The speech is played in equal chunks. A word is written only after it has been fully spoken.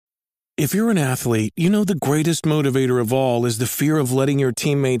If you're an athlete, you know the greatest motivator of all is the fear of letting your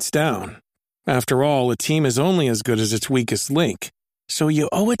teammates down. After all, a team is only as good as its weakest link. So you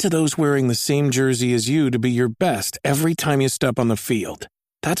owe it to those wearing the same jersey as you to be your best every time you step on the field.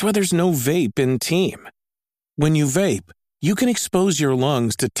 That's why there's no vape in team. When you vape, you can expose your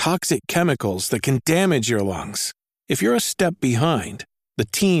lungs to toxic chemicals that can damage your lungs. If you're a step behind, the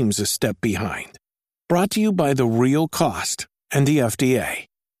team's a step behind. Brought to you by The Real Cost and the FDA.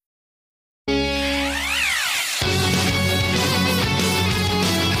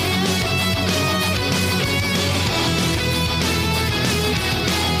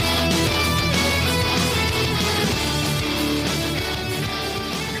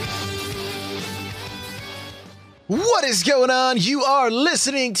 What is going on? You are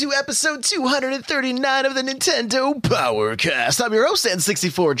listening to episode 239 of the Nintendo Powercast. I'm your host,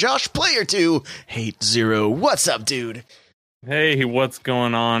 N64 Josh, player 2, Hate Zero. What's up, dude? Hey, what's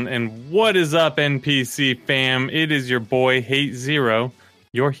going on? And what is up, NPC fam? It is your boy, Hate Zero,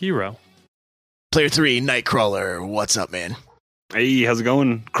 your hero. Player 3, Nightcrawler. What's up, man? Hey, how's it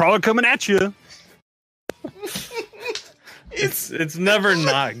going? Crawler coming at you. It's never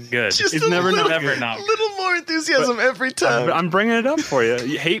not good. Just It's never not good. A little more enthusiasm every time. I'm bringing it up for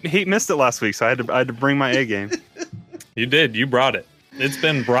you. Hate missed it last week, so I had to bring my A game. You did. You brought it. It's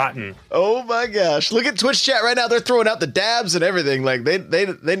been brought in. Oh my gosh! Look at Twitch chat right now. They're throwing out the dabs and everything. Like they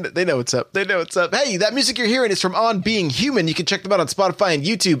know what's up. They know what's up. Hey, that music you're hearing is from On Being Human. You can check them out on Spotify and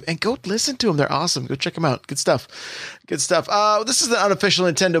YouTube, and go listen to them. They're awesome. Go check them out. Good stuff. Good stuff. This is the unofficial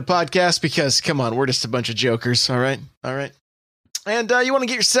Nintendo podcast because come on, we're just a bunch of jokers. All right. And you want to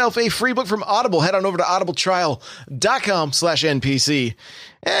get yourself a free book from Audible, head on over to audibletrial.com/NPC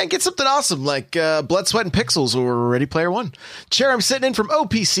and get something awesome like Blood, Sweat, and Pixels or Ready Player One. Chair I'm sitting in from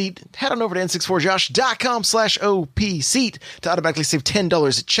OP Seat. Head on over to n64josh.com/OP Seat to automatically save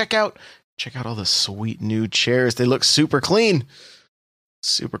 $10 at checkout. Check out all the sweet new chairs. They look super clean.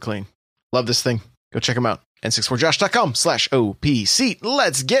 Super clean. Love this thing. Go check them out. n64josh.com/OP Seat.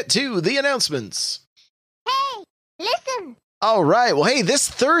 Let's get to the announcements. Hey, listen. All right. Well, hey, this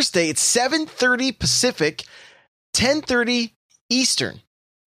Thursday, it's 7:30 Pacific, 10:30 Eastern.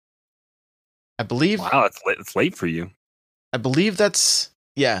 I believe. Wow, it's late for you. I believe that's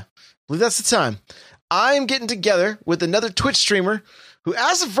the time. I'm getting together with another Twitch streamer who,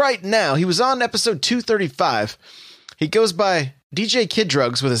 as of right now, he was on episode 235. He goes by DJ Kid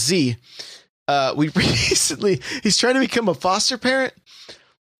Drugs with a Z. He's trying to become a foster parent.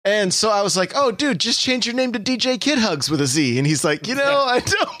 And so I was like, oh, dude, just change your name to DJ Kid Hugs with a Z. And he's like, I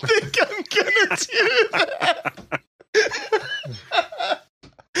don't think I'm going to do that.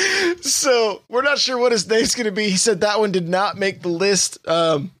 So we're not sure what his name's going to be. He said that one did not make the list,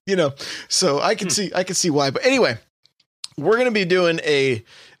 so I can see why. But anyway, we're going to be doing a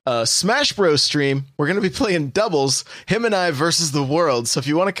Smash Bros stream. We're going to be playing doubles, him and I versus the world. So if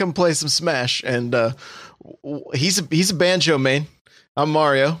you want to come play some Smash, and he's a banjo main. I'm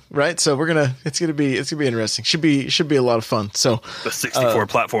Mario, right? So it's gonna be interesting. Should be a lot of fun. So the 64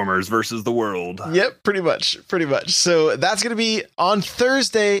 platformers versus the world. Yep, pretty much. So that's gonna be on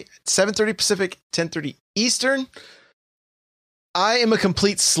Thursday, 7:30 Pacific, 10:30 Eastern. I am a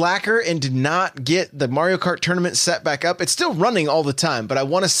complete slacker and did not get the Mario Kart tournament set back up. It's still running all the time, but I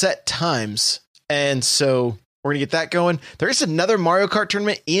want to set times, and so we're going to get that going. There is another Mario Kart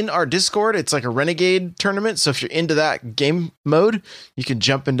tournament in our Discord. It's like a Renegade tournament. So if you're into that game mode, you can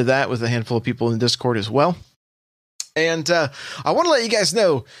jump into that with a handful of people in Discord as well. And I want to let you guys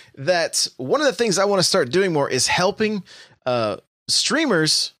know that one of the things I want to start doing more is helping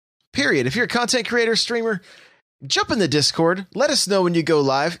streamers, period. If you're a content creator, streamer, jump in the Discord. Let us know when you go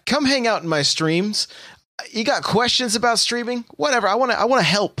live. Come hang out in my streams. You got questions about streaming? Whatever. I want to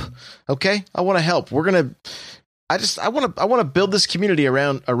help. Okay? I want to help. I want to build this community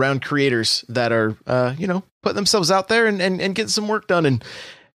around creators that are putting themselves out there and getting some work done, and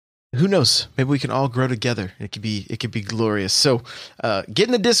who knows, maybe we can all grow together. It could be glorious. So get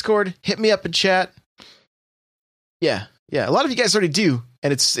in the Discord, hit me up in chat. Yeah. A lot of you guys already do,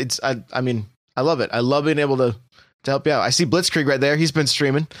 and I love it. I love being able to help you out. I see Blitzkrieg right there. He's been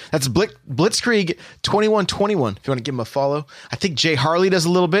streaming. That's Blitzkrieg 2121. If you want to give him a follow. I think Jay Harley does a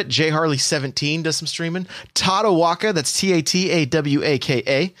little bit. Jay Harley 17 does some streaming. Tadawaka, that's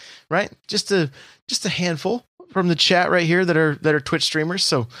Tatawaka, right? Just a handful from the chat right here that are Twitch streamers.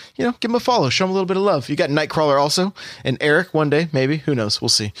 So, give them a follow. Show them a little bit of love. You got Nightcrawler also, and Eric one day, maybe. Who knows? We'll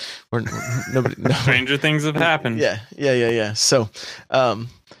see. Nobody. Stranger things have happened. Yeah. So,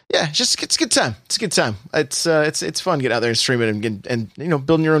 it's a good time. It's a good time. It's fun getting out there and streaming and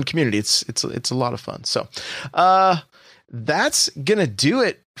building your own community. It's a lot of fun. So, that's going to do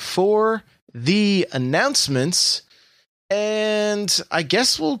it for the announcements. And I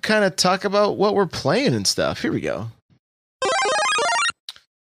guess we'll kind of talk about what we're playing and stuff. Here we go.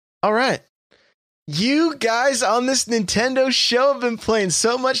 All right. You guys on this Nintendo show have been playing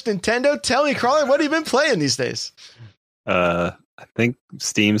so much Nintendo. Tell me, Crawler, what have you been playing these days? I think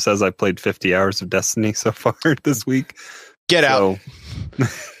Steam says I played 50 hours of Destiny so far this week. Get out.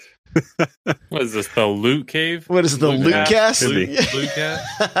 What is this? The Loot Cave? What is it, the Loot Cast? Loot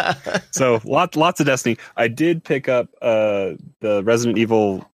Cast? So lots of Destiny. I did pick up the Resident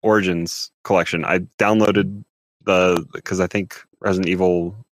Evil Origins collection. I downloaded because I think Resident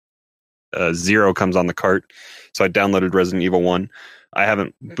Evil 0 comes on the cart. So I downloaded Resident Evil 1. I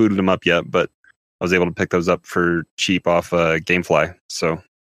haven't booted them up yet, but I was able to pick those up for cheap off GameFly. So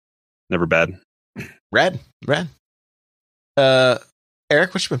never bad. Rad.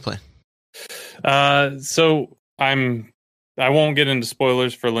 Eric, what you been playing? So I won't get into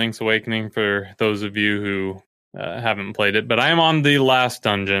spoilers for Link's Awakening for those of you who haven't played it, but I am on the last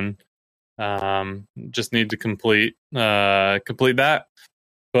dungeon. Just need to complete that.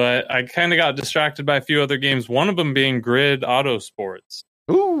 But I kind of got distracted by a few other games. One of them being Grid Autosports.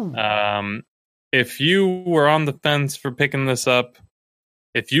 Ooh. If you were on the fence for picking this up,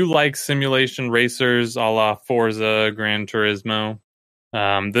 if you like simulation racers a la Forza, Gran Turismo,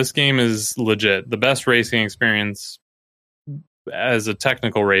 this game is legit. The best racing experience as a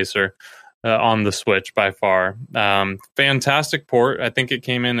technical racer on the Switch by far. Fantastic port. I think it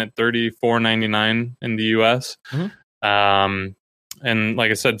came in at $34.99 in the US. Mm-hmm. And like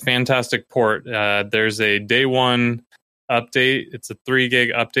I said, fantastic port. There's a day one update. It's a 3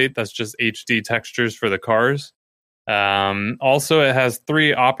 gig update. That's just HD textures for the cars. Also, it has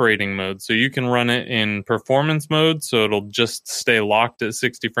 3 operating modes. So you can run it in performance mode. So it'll just stay locked at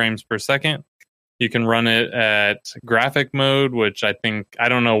 60 frames per second. You can run it at graphic mode, which I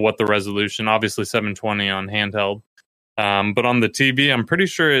don't know what the resolution, obviously 720 on handheld. But on the TV, I'm pretty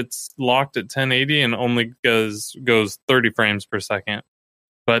sure it's locked at 1080 and only goes 30 frames per second.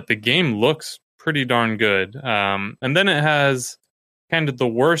 But the game looks pretty darn good. And then it has kind of the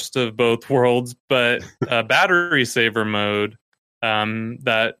worst of both worlds, but a battery saver mode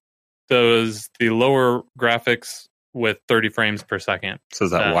that does the lower graphics with 30 frames per second. So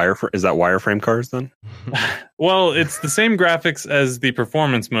is that wireframe cars then? Well, it's the same graphics as the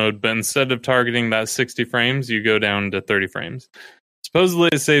performance mode, but instead of targeting that 60 frames, you go down to 30 frames. Supposedly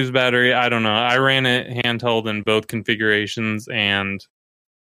it saves battery. I don't know. I ran it handheld in both configurations, and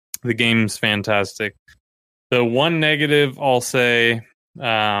the game's fantastic. The one negative, I'll say,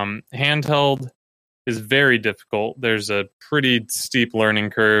 handheld is very difficult. There's a pretty steep learning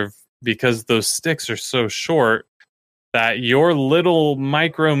curve because those sticks are so short that your little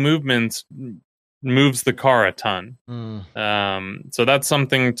micro movements moves the car a ton. So that's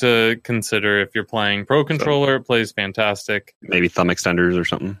something to consider if you're playing Pro Controller. It plays fantastic. Maybe thumb extenders or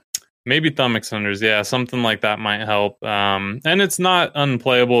something. Maybe thumb extenders, yeah, something like that might help. And it's not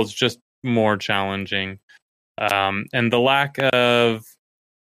unplayable; it's just more challenging. And the lack of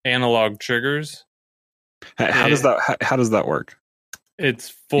analog triggers. How does that work? It's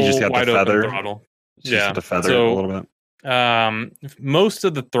full wide open throttle. You just have to feather it a little bit. Most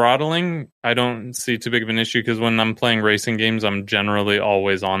of the throttling I don't see too big of an issue because when I'm playing racing games, I'm generally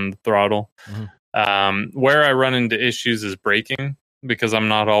always on the throttle. Mm-hmm. Where I run into issues is braking because I'm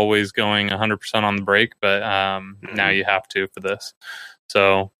not always going 100% on the brake, but now you have to for this.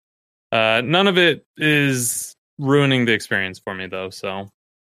 So none of it is ruining the experience for me though. So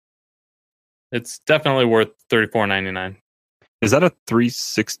it's definitely worth $34.99. Is that a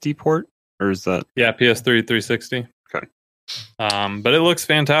 360 port or is that? Yeah, PS3 360. Okay. But it looks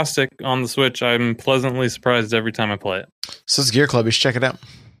fantastic on the Switch. I'm pleasantly surprised every time I play it. So it's Gear Club. You should check it out.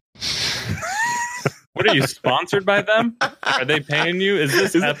 What are you, sponsored by them? Are they paying you? Is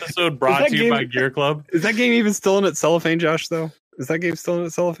this episode brought to you by Gear Club? Is that game even still in its cellophane, Josh, though? Is that game still in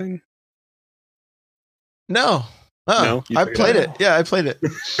its cellophane? No. No, I played it. Yeah, I played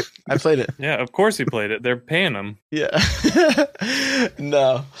it. Yeah, of course he played it. They're paying him. Yeah.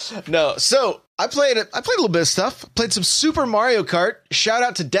 No. So I played it. I played a little bit of stuff. Played some Super Mario Kart. Shout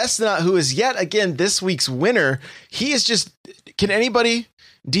out to Destinaut, who is yet again this week's winner. He is just. Can anybody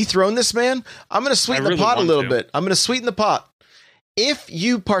dethrone this man? I'm going to sweeten the pot a little bit. I'm going to sweeten the pot. If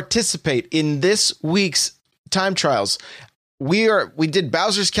you participate in this week's time trials, we did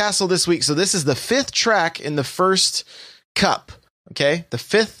Bowser's Castle this week, so this is the 5th track in the first cup. Okay, the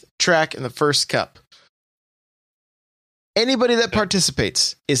 5th track in the first cup. Anybody that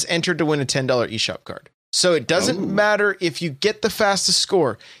participates is entered to win a $10 eShop card. So it doesn't matter if you get the fastest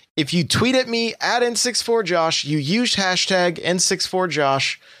score. if you tweet at me at N64Josh, you use hashtag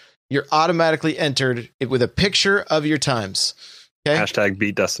N64Josh, you're automatically entered with a picture of your times. Okay. Hashtag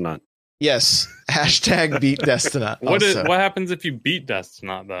beat Destinot. Yes. Hashtag beat Destinot. What happens if you beat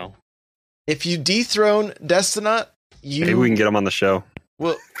Destinot though? If you dethrone Destinot, Maybe we can get him on the show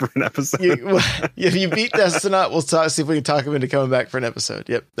well, for an episode. if you beat Destinot, we'll see if we can talk him into coming back for an episode.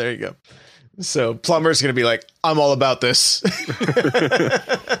 Yep, there you go. So Plumber's going to be like, I'm all about this.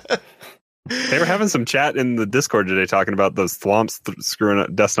 They were having some chat in the Discord today talking about those thwomps screwing up.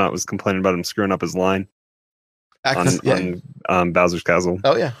 Destinot was complaining about him screwing up his line on Bowser's Castle.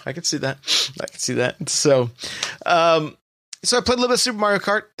 Oh yeah, I can see that. So, so I played a little bit of Super Mario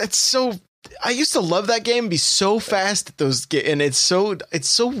Kart. I used to love that game, be so fast at those and it's so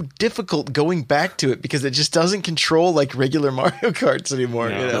difficult going back to it because it just doesn't control like regular Mario Karts anymore.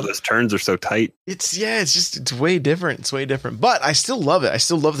 No. You know? Those turns are so tight. It's way different. It's way different, but I still love it. I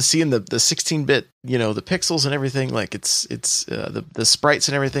still love seeing the 16-bit, the pixels and everything. Like it's the sprites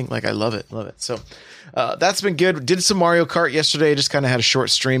and everything. Like I love it. So that's been good. Did some Mario Kart yesterday. Just kind of had a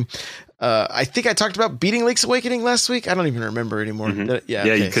short stream. I think I talked about beating Link's Awakening last week. I don't even remember anymore.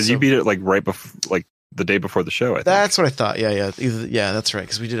 Mm-hmm. Because you beat it like right before, like the day before the show. I think that's what I thought. Yeah, that's right.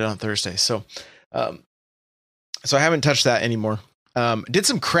 Because we did it on Thursday. So I haven't touched that anymore. Did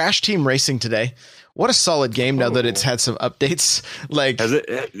some Crash Team Racing today. What a solid game! Now that it's had some updates. Like, have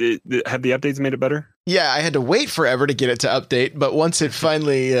the updates made it better? Yeah, I had to wait forever to get it to update, but once it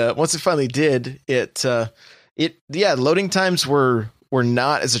finally did, loading times were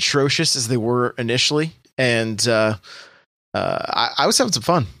not as atrocious as they were initially, and I was having some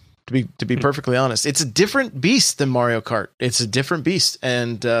fun. To be perfectly honest, it's a different beast than Mario Kart. It's a different beast,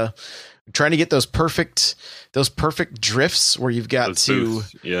 and trying to get those perfect drifts where you've got to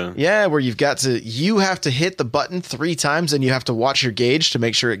you have to hit the button 3 times and you have to watch your gauge to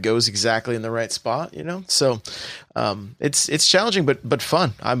make sure it goes exactly in the right spot. So it's challenging but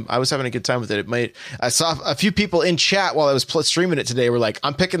fun. I was having a good time with it. I saw a few people in chat while I was streaming it today were like,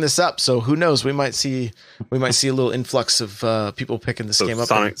 I'm picking this up, so who knows, we might see a little influx of people picking this game up.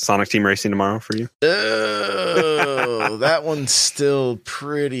 Sonic Team Racing tomorrow for you. Oh, that one's still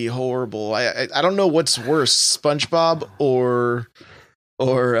pretty horrible. I don't know what's worse, SpongeBob or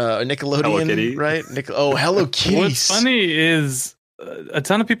Nickelodeon, Hello Kitty. Right? Hello Kitty. What's funny is a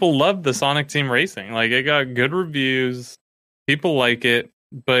ton of people love the Sonic Team Racing. Like, it got good reviews. People like it,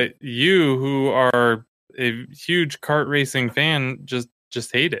 but you, who are a huge kart racing fan, just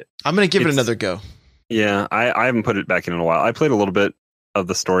hate it. I'm going to give it another go. Yeah, I haven't put it back in a while. I played a little bit of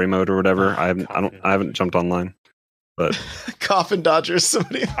the story mode or whatever. I haven't jumped online. But Coffin Dodgers,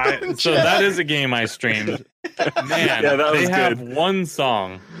 somebody. So that is a game I streamed. Man, yeah, that was they good. have one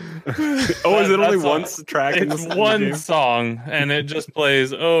song. Is it only one track? It's one song, and it just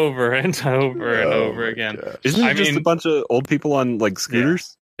plays over and over and over again. God. Isn't it just a bunch of old people on like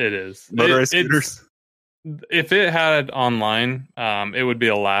scooters? Yeah, it is Motorized scooters. If it had online, it would be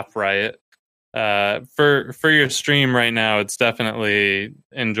a laugh riot. For your stream right now, it's definitely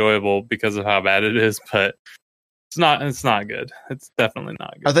enjoyable because of how bad it is, but it's not good. It's definitely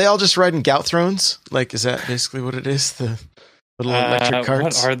not good. Are they all just riding gout thrones? Like, is that basically what it is? The little electric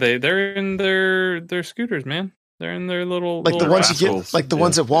carts? What are they? They're in their scooters, man. They're in their little the ones rascals. you get, like the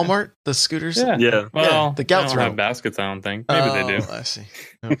ones at Walmart, the scooters. Yeah. Well, the gout they don't throne. have baskets, I don't think. Maybe they do. I see.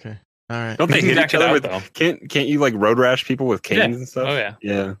 Okay. All right. Don't they hit each other with? Though. Can't you like road rash people with canes and stuff? Oh yeah.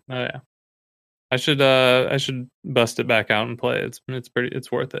 Yeah. Oh yeah. I should bust it back out and play it.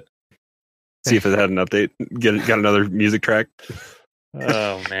 It's worth it. See if it had an update. Got another music track.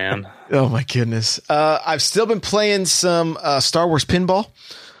 Oh man. Oh my goodness. I've still been playing some Star Wars Pinball.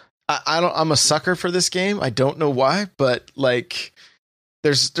 I'm a sucker for this game. I don't know why, but like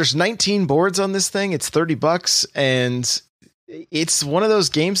there's 19 boards on this thing. It's $30 and it's one of those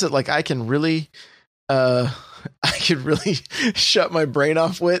games that like I could really shut my brain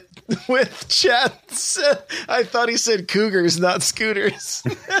off with chat. I thought he said cougars, not scooters.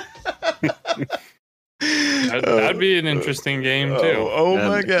 That'd be an interesting game too. Oh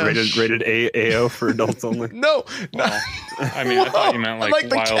my gosh! Rated AO for adults only. No. I mean, I thought you meant like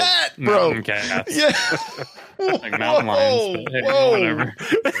the wild cat, bro. Mountain cats. Yeah. Like mountain lions. But, hey, whatever.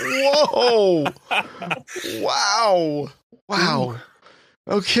 Whoa! Wow.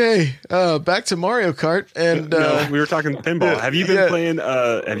 Okay, back to Mario Kart, and no, we were talking pinball. Have you been playing?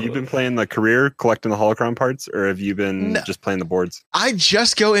 Have you been playing the career, collecting the holocron parts, or have you been just playing the boards? I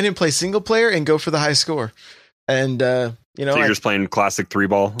just go in and play single player and go for the high score, and so you're just playing classic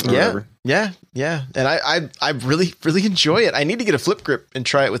 3-ball. Whatever. Yeah, and I really enjoy it. I need to get a flip grip and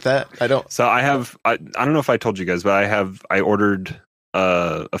try it with that. I don't. So I don't know if I told you guys, but I ordered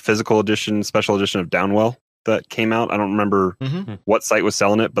a physical edition, special edition of Downwell that came out. I don't remember Mhm. what site was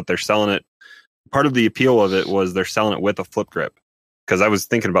selling it, but they're selling it. Part of the appeal of it was they're selling it with a flip grip, because I was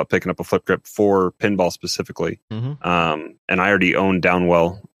thinking about picking up a flip grip for pinball specifically. Mhm. And I already own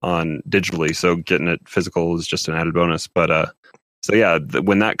Downwell on digitally, so getting it physical is just an added bonus. But so yeah,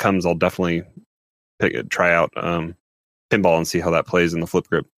 when that comes, I'll definitely try out pinball and see how that plays in the flip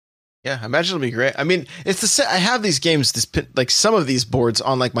grip. Yeah, I imagine it'll be great. I mean, it's I have these games, like some of these boards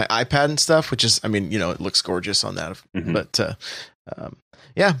on like my iPad and stuff, which is, I mean, it looks gorgeous on that. Mhm. But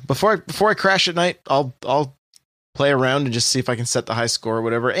yeah, before I crash at night, I'll play around and just see if I can set the high score or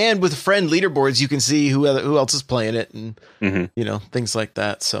whatever. And with friend leaderboards, you can see who else is playing it and Mhm. things like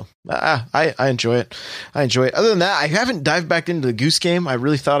that. So I enjoy it. I enjoy it. Other than that, I haven't dived back into the Goose Game. I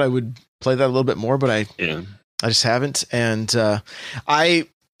really thought I would play that a little bit more, but I just haven't. And I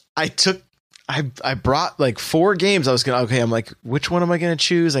brought like 4 games. I'm like, which one am I going to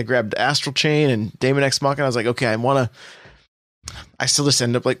choose? I grabbed Astral Chain and Daemon X Machina. I was like, okay, I still just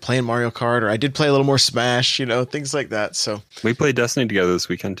end up like playing Mario Kart, or I did play a little more Smash, things like that. So We played Destiny together this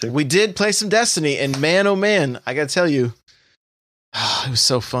weekend too. we did play some Destiny, and man, oh man, I got to tell you, it was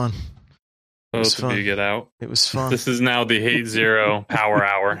so fun. was Both of you fun. get out. It was fun. This is now the Hate Zero Power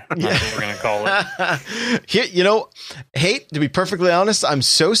Hour. That's what we're going to call it. Here, Hate, to be perfectly honest, I'm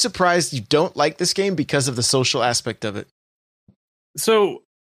so surprised you don't like this game because of the social aspect of it. So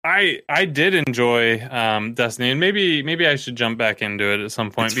I did enjoy Destiny, and maybe I should jump back into it at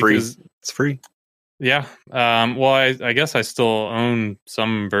some point. It's free. Because It's free. yeah. Well, I guess I still own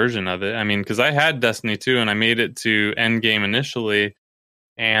some version of it. I mean, because I had Destiny 2 and I made it to Endgame initially,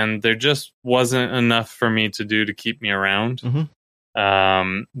 and there just wasn't enough for me to do to keep me around. Mhm.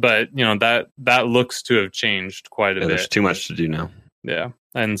 But that looks to have changed quite a bit. There's too much to do now. Yeah.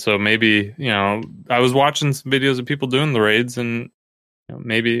 And so maybe, I was watching some videos of people doing the raids, and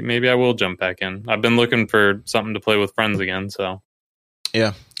maybe I will jump back in. I've been looking for something to play with friends again. So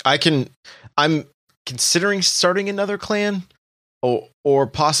Yeah, I'm considering starting another clan, or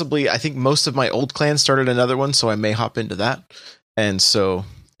possibly, I think most of my old clans started another one, so I may hop into that. And so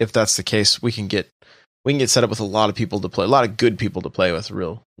if that's the case, we can get set up with a lot of people to play, a lot of good people to play with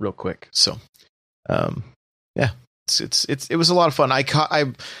real quick. So, yeah, it was a lot of fun.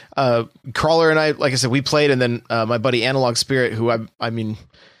 Crawler and I, like I said, we played, and then my buddy Analog Spirit, who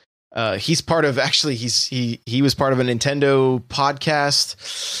he's part of, actually he was part of a Nintendo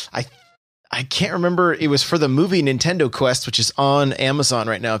podcast. I can't remember. It was for the movie Nintendo Quest, which is on Amazon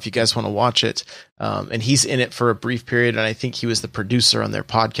right now if you guys want to watch it. And he's in it for a brief period, and I think he was the producer on their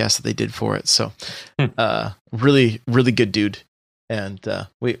podcast that they did for it. So really, really good dude. And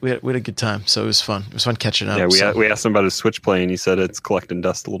we had a good time. So it was fun. It was fun catching up. Yeah, we asked him about his Switch play, and he said it's collecting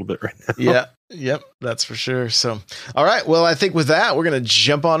dust a little bit right now. Yeah. Yep. That's for sure. So, all right. Well, I think with that, we're going to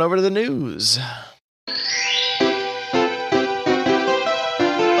jump on over to the news.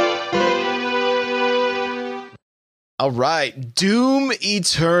 All right. Doom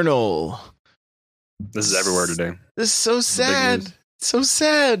Eternal. This is everywhere today. This is so Big sad. news. So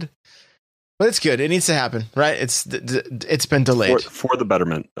sad. But it's good. It needs to happen, right? It's been delayed. For the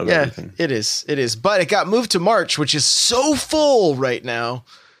betterment of Yeah, everything. it is. It is. But it got moved to March, which is so full right now.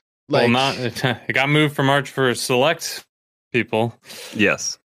 it got moved for March for select people.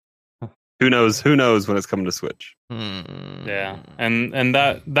 Yes. Who knows when it's coming to Switch? Yeah. And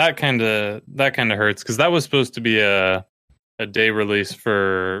that kind of hurts, because that was supposed to be a day release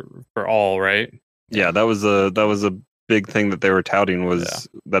for all, right? Yeah, that was a big thing that they were touting, was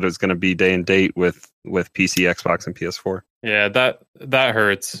that it was going to be day and date with PC, Xbox, and PS4. Yeah, that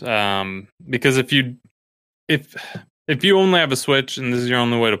hurts. Because if you only have a Switch and this is your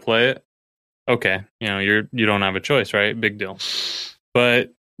only way to play it, okay, you don't have a choice, right? Big deal.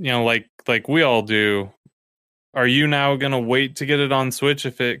 But like we all do, are you now going to wait to get it on Switch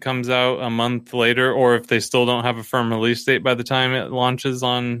if it comes out a month later, or if they still don't have a firm release date by the time it launches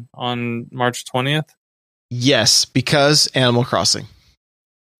on March 20th? Yes, because Animal Crossing.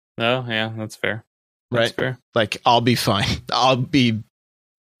 Oh, yeah, that's fair. That's Right. fair. Like, I'll be fine. I'll be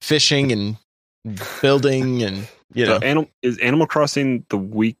fishing and building, and So is Animal Crossing the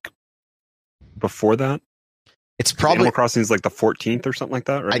week before that? it's probably, Animal Crossing is like the 14th or something like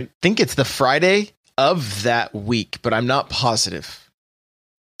that, right? I think it's the Friday of that week, but I'm not positive.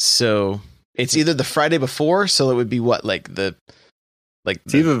 So it's either the Friday before, so it would be what, It's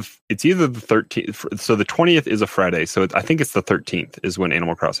either the 13th. So the 20th is a Friday. So I think it's the 13th is when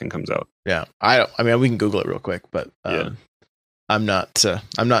Animal Crossing comes out. yeah. I mean, we can Google it real quick, but Yeah. I'm not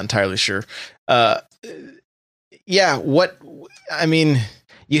entirely sure. Yeah. I mean,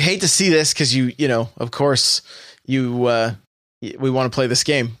 you hate to see this because of course you we want to play this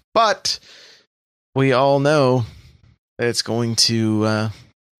game, but we all know that it's going to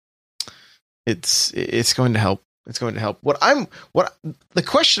it's going to help. It's going to help. What the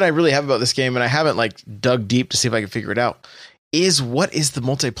question I really have about this game, and I haven't like dug deep to see if I can figure it out, is what is the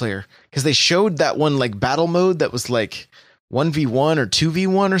multiplayer? Because they showed that one like battle mode that was like 1v1 or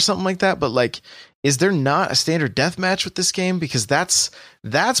 2v1 or something like that, but like, is there not a standard deathmatch with this game? Because that's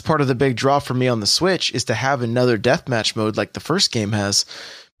part of the big draw for me on the Switch, is to have another deathmatch mode like the first game has.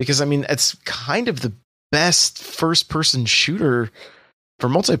 Because I mean, it's kind of the best first-person shooter for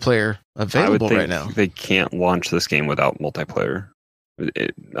multiplayer available right now. They can't launch this game without multiplayer. Well,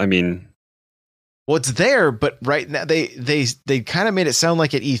 it's there, but right now they kind of made it sound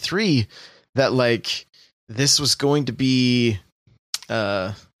like at E3 that like this was going to be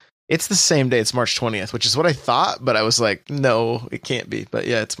it's the same day. It's March 20th, which is what I thought, but I was like, no, it can't be. But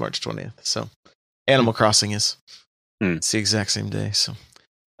yeah, it's March 20th. So Animal Crossing is. It's the exact same day. So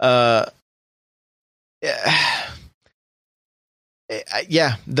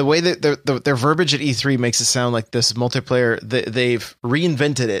yeah, the way that their verbiage at E3 makes it sound like this multiplayer, they've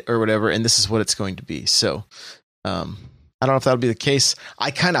reinvented it or whatever, and this is what it's going to be. So I don't know if that'll be the case.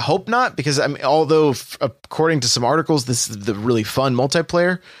 I kind of hope not, because I mean, although according to some articles, this is the really fun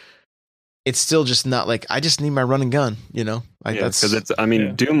multiplayer, it's still just not like, I just need my run and gun, you know? Like because it's, I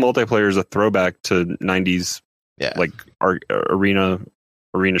mean, Doom multiplayer is a throwback to 90s, like arena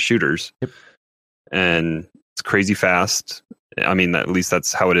shooters. Yep. And it's crazy fast. I mean, at least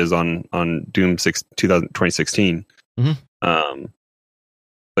that's how it is on Doom 2016. Mm-hmm.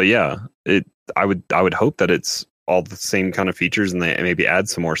 But yeah, I would hope that it's all the same kind of features, and they maybe add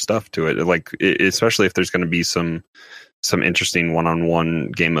some more stuff to it. Like, especially if there's going to be some interesting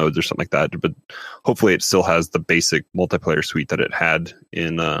one-on-one game modes or something like that. But hopefully, it still has the basic multiplayer suite that it had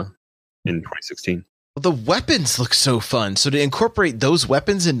in 2016. Well, the weapons look so fun. So to incorporate those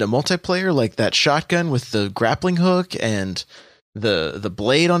weapons into multiplayer, like that shotgun with the grappling hook and the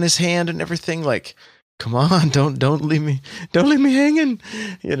blade on his hand and everything, like, come on, don't leave me hanging,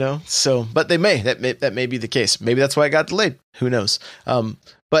 you know? So, but that may be the case. Maybe that's why it got delayed. Who knows?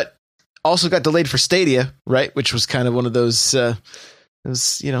 But also got delayed for Stadia, right? Which was kind of one of those,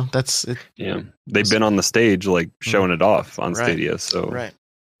 you know, that's it. Yeah. They've been on the stage, like showing it off on Stadia. So, right.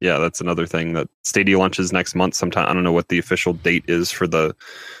 Yeah, that's another thing that Stadia launches next month sometime. I don't know what the official date is for the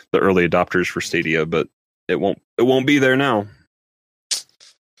early adopters for Stadia, but it won't be there now.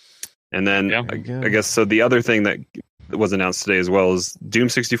 And then I guess so. The other thing that was announced today as well is Doom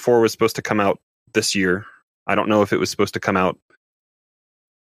 64 was supposed to come out this year. I don't know if it was supposed to come out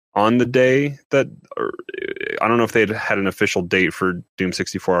on the day that, or I don't know if they had an official date for Doom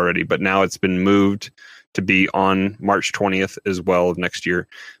 64 already, but now it's been moved to be on March 20th as well of next year.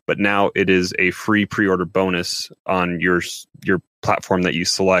 But now it is a free pre-order bonus on your platform that you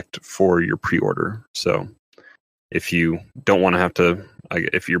select for your pre-order. So if you don't want to have to,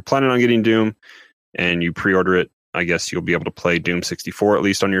 if you're planning on getting Doom and you pre-order it, I guess you'll be able to play Doom 64 at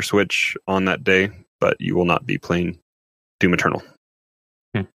least on your Switch on that day, but you will not be playing Doom Eternal.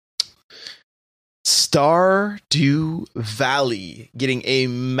 Stardew Valley getting a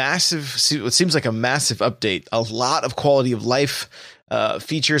massive, what seems like a massive update. A lot of quality of life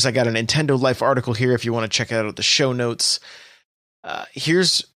features. I got a Nintendo Life article here if you want to check it out the show notes.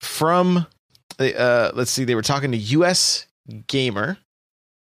 Here's from, let's see, they were talking to US Gamer,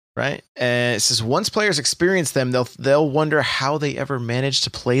 right? And it says, once players experience them, they'll wonder how they ever managed to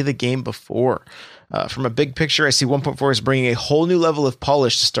play the game before. From a big picture, I see 1.4 is bringing a whole new level of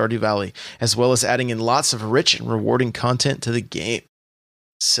polish to Stardew Valley, as well as adding in lots of rich and rewarding content to the game.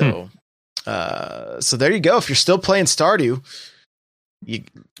 So, so there you go. If you're still playing Stardew, you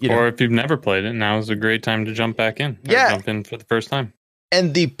know, or if you've never played it, now is a great time to jump back in. Jump in for the first time.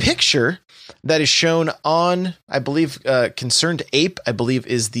 And the picture that is shown on, I believe, Concerned Ape, I believe,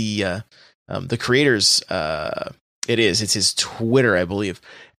 is the creator's. It's his Twitter, I believe,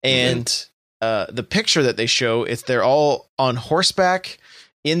 and. The picture that they show, they're all on horseback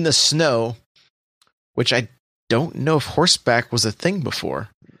in the snow, which I don't know if horseback was a thing before.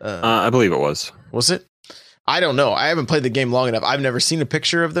 I believe it was. Was it? I don't know. I haven't played the game long enough. I've never seen a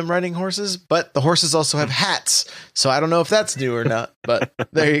picture of them riding horses, but the horses also have hats. So I don't know if that's new or not, but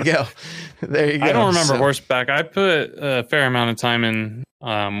there you go. There you go. I don't remember horseback. I put a fair amount of time in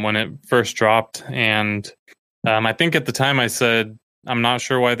when it first dropped. And I think at the time I said, I'm not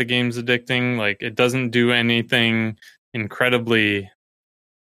sure why the game's addicting. Like, it doesn't do anything incredibly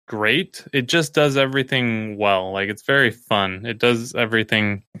great. It just does everything well. Like, it's very fun. It does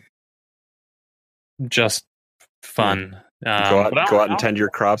everything just fun. Go out and tend your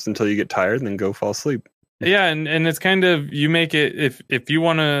crops until you get tired and then go fall asleep. Yeah, and it's kind of, you make it, if you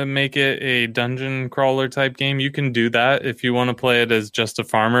want to make it a dungeon crawler type game, you can do that. If you want to play it as just a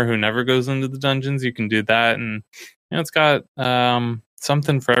farmer who never goes into the dungeons, you can do that. And it's got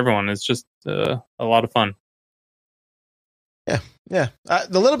something for everyone. It's just a lot of fun. Yeah.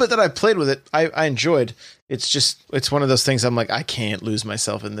 The little bit that I played with it, I enjoyed. It's one of those things I'm like, I can't lose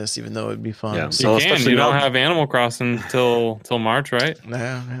myself in this, even though it'd be fun. Yeah. So you don't have Animal Crossing till March, right?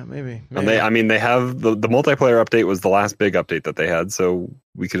 Yeah, maybe. And they have the multiplayer update was the last big update that they had, so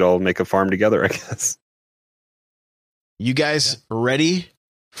we could all make a farm together, I guess. You guys ready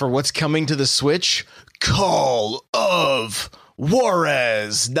for what's coming to the Switch? Call of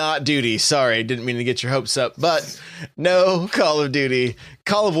Juarez, not Duty. Sorry, didn't mean to get your hopes up, but no, Call of Duty.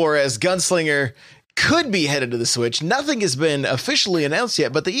 Call of Juarez Gunslinger could be headed to the Switch. Nothing has been officially announced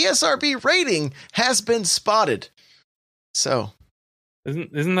yet, but the ESRB rating has been spotted. So,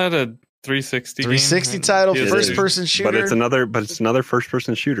 isn't that a 360 360 game? title, It is. first-person shooter? But it's another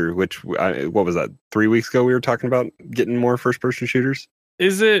first-person shooter. Which what was that? 3 weeks ago we were talking about getting more first-person shooters.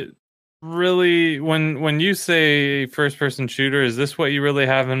 Is it really, when you say first-person shooter, is this what you really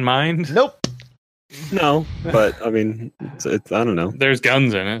have in mind? Nope. No, but I mean, it's I don't know. There's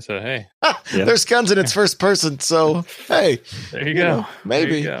guns in it, so hey, Yeah. There's guns in its first person, so hey, there you go. maybe.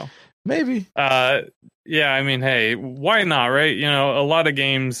 There you go. Maybe. Yeah, I mean, hey, why not, right? A lot of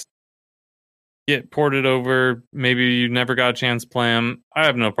games get ported over. Maybe you never got a chance to play them. I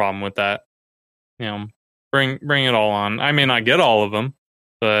have no problem with that. Bring it all on. I may not get all of them,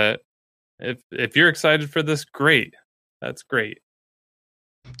 but if you're excited for this, great. That's great.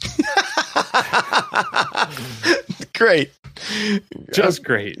 Great. Just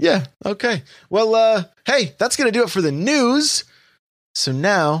great. Yeah. Okay. Well, hey, that's going to do it for the news. So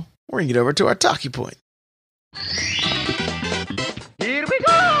now we're going to get over to our talking point. Here we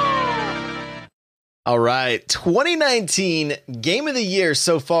go! All right. 2019 Game of the Year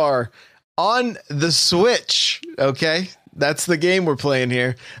so far on the Switch. Okay. That's the game we're playing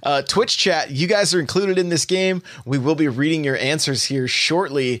here. Twitch chat, you guys are included in this game. We will be reading your answers here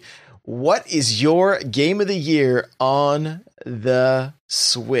shortly. What is your Game of the Year on the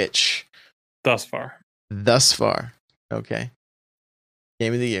Switch? Thus far. Okay.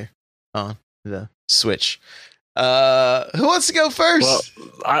 Game of the Year on the Switch. Who wants to go first?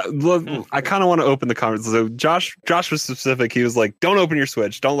 Well, I kind of want to open the conversation. So Josh was specific. He was like, "Don't open your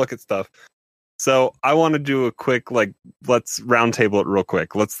Switch. Don't look at stuff." So I want to do a quick, let's roundtable it real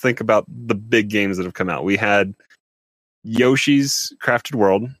quick. Let's think about the big games that have come out. We had Yoshi's Crafted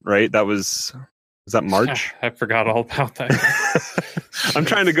World, right? Was that March? I forgot all about that. I'm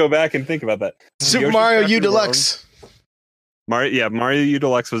trying to go back and think about that. Super Yoshi's Mario Crafted U Deluxe. World. Mario U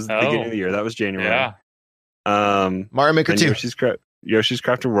Deluxe was the beginning of the year. That was January. Yeah. Mario Maker 2. Yoshi's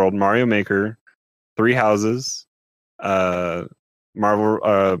Crafted World, Mario Maker, Three Houses, Marvel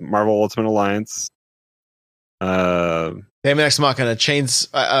Ultimate Alliance, Damon X Machina, Chains,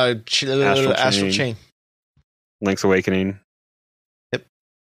 Astral Chain, Link's Awakening. Yep.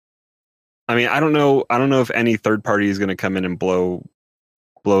 I mean, I don't know if any third party is going to come in and blow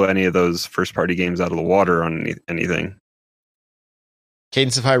any of those first party games out of the water on anything.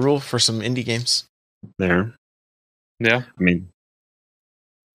 Cadence of Hyrule for some indie games. There. Yeah. I mean,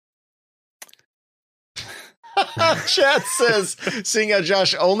 Chat says, seeing how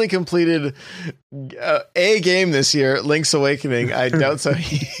Josh only completed a game this year, Link's Awakening, I don't see how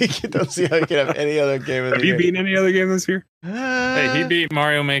he can have any other game of the have year. you beaten any other game this year? Hey, he beat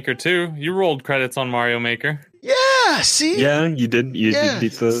Mario Maker 2. You rolled credits on Mario Maker. Yeah, see? Yeah, you did. You Yeah.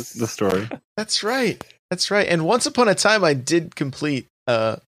 beat the story. That's right. And once upon a time, I did complete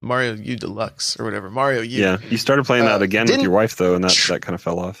Mario U Deluxe or whatever. Mario U. Yeah, you started playing that again with your wife, though, and that kind of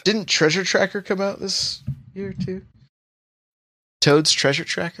fell off. Didn't Treasure Tracker come out this year, too? Toad's Treasure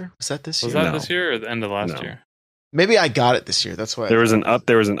Tracker? Was that this year? Was that No. this year or the end of last No. year? Maybe I got it this year. That's why There was an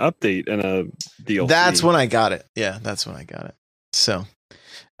update and a DLC. That's when I got it. Yeah, that's when I got it. So,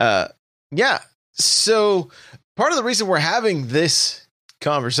 yeah. So part of the reason we're having this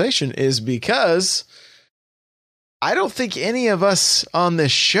conversation is because I don't think any of us on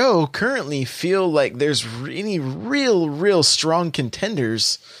this show currently feel like there's any real strong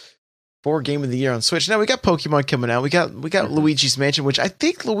contenders for Game of the Year on Switch. Now we got Pokemon coming out. We got Luigi's Mansion, which I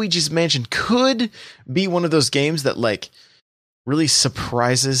think Luigi's Mansion could be one of those games that like really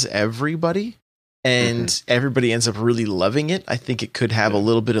surprises everybody and everybody ends up really loving it. I think it could have a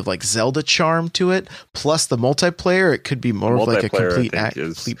little bit of like Zelda charm to it. Plus the multiplayer, it could be more of like a complete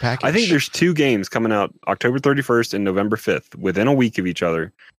package. I think there's two games coming out October 31st and November 5th within a week of each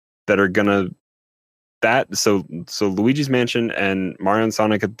other that are going to that, so Luigi's Mansion and Mario and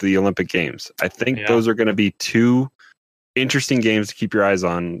Sonic at the Olympic Games. I think those are going to be two interesting games to keep your eyes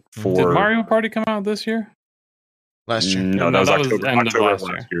on. For Did Mario Party come out this year? Last year. No, that was October, end October of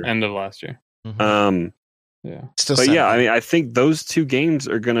last year. End of last year. Mm-hmm. Yeah. Still but sad. yeah, I mean, I think those two games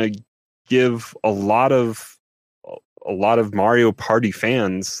are going to give a lot of Mario Party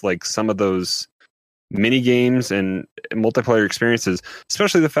fans like some of those mini games and multiplayer experiences,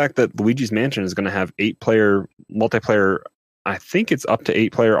 especially the fact that Luigi's Mansion is going to have 8-player multiplayer. I think it's up to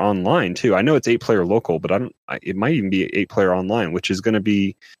 8-player online too. I know it's 8-player local, but it might even be 8-player online, which is going to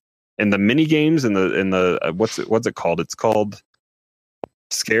be in the mini games and the what's it called? It's called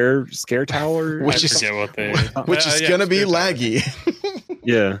Scare Tower, which is going to be laggy.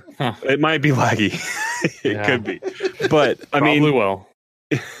 Yeah, It might be laggy. It could be, but I mean, well,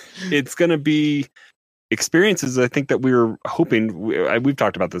 it's going to be experiences. I think that we were hoping. We've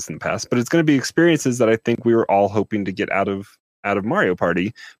talked about this in the past, but it's going to be experiences that I think we were all hoping to get out of Mario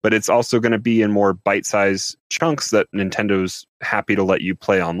Party. But it's also going to be in more bite-sized chunks that Nintendo's happy to let you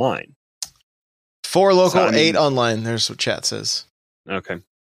play online. 4 local, 8 online. There's what chat says. Okay.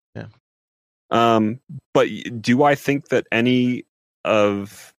 Yeah. But do I think that any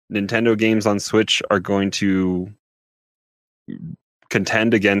of Nintendo games on Switch are going to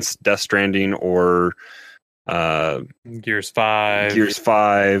contend against Death Stranding or Gears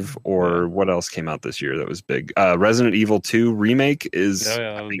 5 or what else came out this year that was big? Resident Evil 2 remake is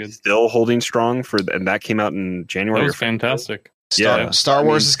still holding strong and that came out in January. That was fantastic. Star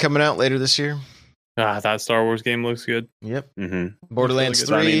Wars is coming out later this year. That Star Wars game looks good. Yep. Mm-hmm. Borderlands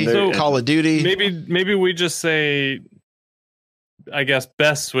 3, Call of Duty. Maybe we just say, I guess,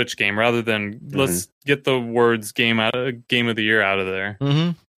 best Switch game rather than let's get the words game of the year out of there.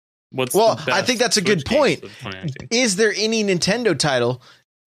 Mm-hmm. I think that's a good point. Is there any Nintendo title?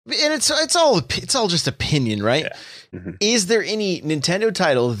 And it's all just opinion, right? Yeah. Mm-hmm. Is there any Nintendo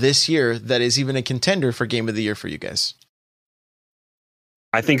title this year that is even a contender for game of the year for you guys?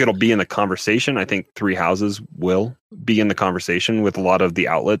 I think it'll be in the conversation. I think Three Houses will be in the conversation with a lot of the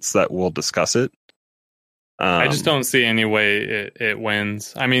outlets that will discuss it. I just don't see any way it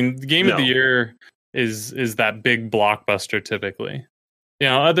wins. I mean, the game of the year is that big blockbuster typically.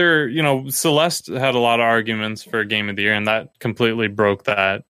 Celeste had a lot of arguments for game of the year, and that completely broke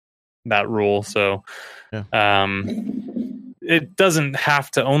that rule. So, it doesn't have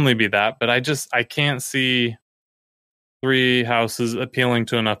to only be that, but I can't see Three Houses appealing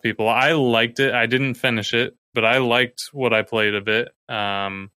to enough people. I liked it. I didn't finish it, but I liked what I played of it.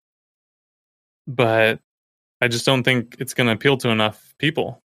 But I just don't think it's going to appeal to enough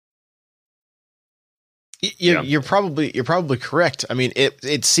people. You're probably correct. I mean,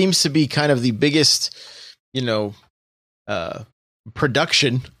 it seems to be kind of the biggest,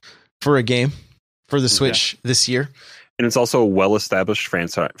 production for a game for the Switch this year. And it's also a well-established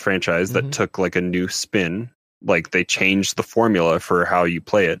franchise that took like a new spin. Like they changed the formula for how you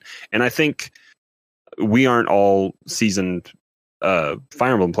play it. And I think we aren't all seasoned Fire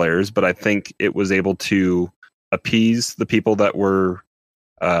Emblem players, but I think it was able to appease the people that were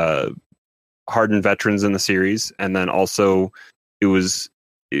hardened veterans in the series. And then also it was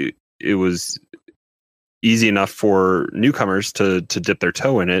easy enough for newcomers to dip their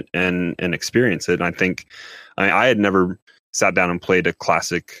toe in it and experience it. And I think I had never sat down and played a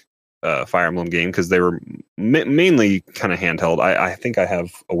classic Fire Emblem game because they were mainly kind of handheld. I think I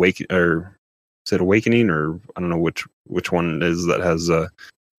have Awakening, or I don't know which one it is that has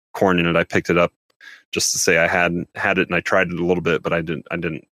corn in it. I picked it up just to say I had it, and I tried it a little bit, but I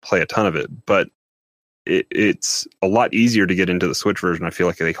didn't play a ton of it. But it's a lot easier to get into the Switch version. I feel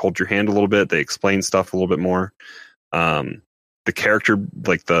like they hold your hand a little bit. They explain stuff a little bit more. The character,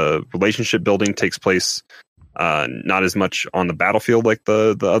 like the relationship building, takes place not as much on the battlefield like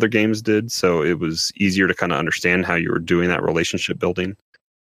the other games did. So it was easier to kind of understand how you were doing that relationship building.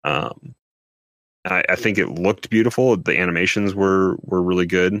 I think it looked beautiful. The animations were really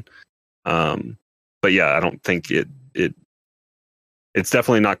good. But yeah, I don't think it's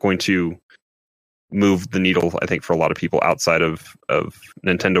definitely not going to move the needle, I think, for a lot of people outside of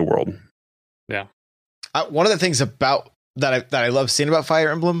Nintendo world. Yeah. One of the things about that I love seeing about Fire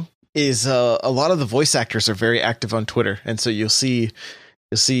Emblem is a lot of the voice actors are very active on Twitter, and so you'll see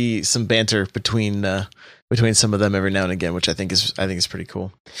some banter between some of them every now and again, which I think is pretty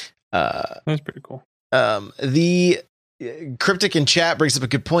cool. That's pretty cool. The Cryptic in chat brings up a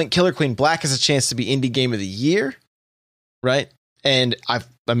good point. Killer Queen Black has a chance to be indie game of the year, right? And I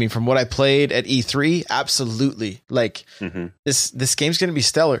mean, from what I played at E3, absolutely. Like this game's going to be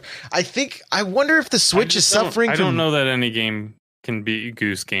stellar. I wonder if the Switch is suffering. I don't know that any game can beat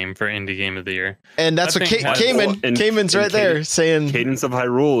Goose Game for indie game of the year. And that's I what think Cayman's right there saying Cadence of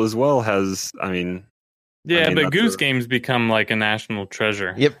Hyrule as well has. Yeah, but that's Goose Game's become like a national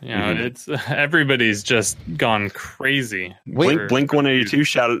treasure. Yep. You know, it's everybody's just gone crazy. Blink 182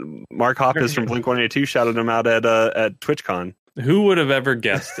 shouted. Mark Hoppus from Blink 182 shouted him out at TwitchCon. Who would have ever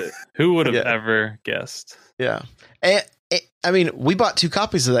guessed it? Who would have ever guessed? Yeah. And I mean, we bought 2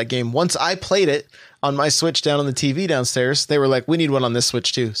 copies of that game. Once I played it on my Switch down on the TV downstairs, they were like, we need one on this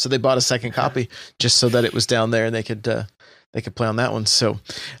Switch too. So they bought a second copy just so that it was down there and they could play on that one. So,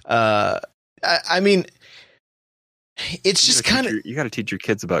 I mean, it's just kind of, you got to teach your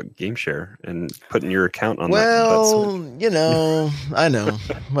kids about game share and putting your account on. Well, you know, I know,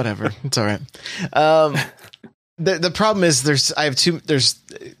 whatever. It's all right. The problem is I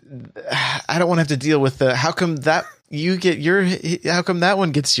don't want to have to deal with how come that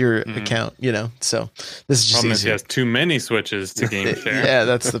one gets your account, you know? So this is just problem easier. He has too many Switches to game share. Yeah,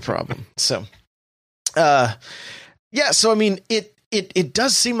 that's the problem. So, yeah. So, I mean, it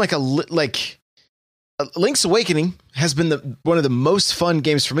does seem like Link's Awakening has been one of the most fun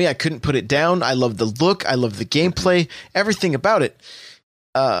games for me. I couldn't put it down. I love the look. I love the gameplay, everything about it.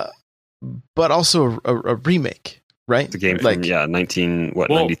 But also a remake, right? The game from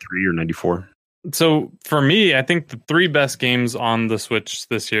 93 or 94. So for me, I think the 3 best games on the Switch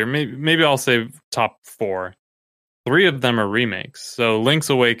this year, maybe I'll say top 4. 3 of them are remakes. So Link's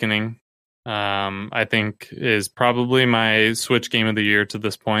Awakening, I think is probably my Switch game of the year to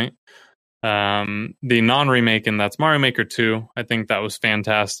this point. The non-remake, and that's Mario Maker 2. I think that was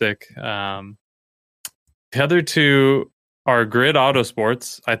fantastic. The other 2 are Grid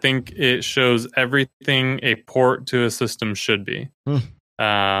Autosports. I think it shows everything a port to a system should be.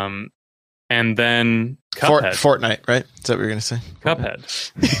 And then Cuphead. Fortnite, right? Is that what you're going to say? Cuphead.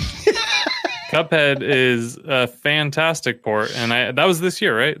 Cuphead is a fantastic port, and that was this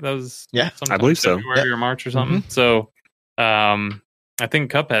year, right? That was I believe so. February or March or something. So, I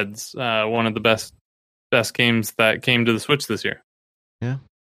think Cuphead's one of the best games that came to the Switch this year. Yeah.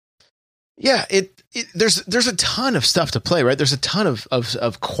 Yeah, there's a ton of stuff to play, right? There's a ton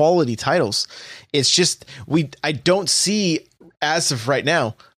of quality titles. It's just I don't see, as of right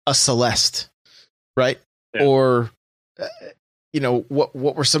now, a Celeste, right? Yeah. Or what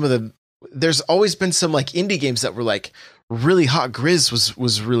were some of the? There's always been some like indie games that were like really hot. Grizz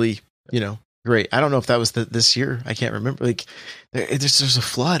was really great. I don't know if that was this year. I can't remember. Like there's a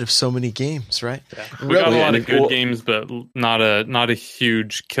flood of so many games, right? Yeah. We got a lot of good games, but not a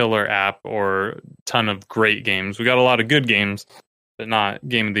huge killer app or ton of great games. We got a lot of good games, but not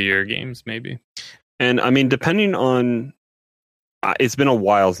game of the year games, maybe. And I mean, depending on, it's been a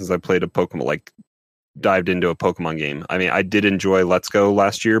while since I played a Pokemon, like dived into a Pokemon game. I mean, I did enjoy Let's Go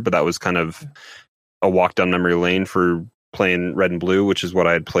last year, but that was kind of a walk down memory lane for playing Red and Blue, which is what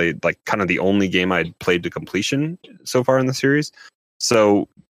I had played, like kind of the only game I'd played to completion so far in the series. So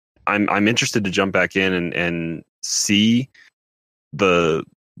I'm interested to jump back in and see the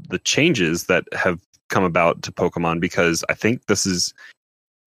changes that have come about to Pokemon, because I think this is,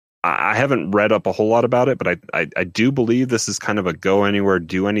 I haven't read up a whole lot about it, but I do believe this is kind of a go anywhere,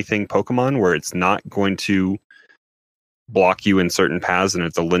 do anything Pokemon, where it's not going to block you in certain paths and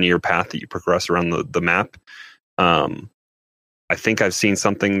it's a linear path that you progress around the map. I think I've seen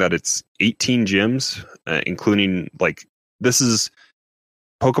something that it's 18 gyms, including like, this is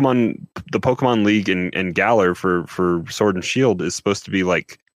Pokemon, the Pokemon League and Galar for Sword and Shield is supposed to be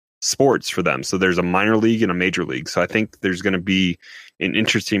like sports for them. So there's a minor league and a major league. So I think there's going to be an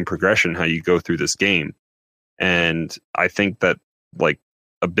interesting progression how you go through this game. And I think that like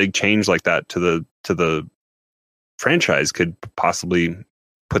a big change like that to the franchise could possibly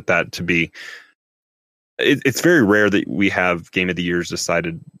put that to be, it's very rare that we have Game of the Years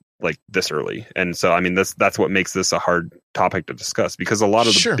decided like this early. And so, I mean, that's what makes this a hard topic to discuss, because a lot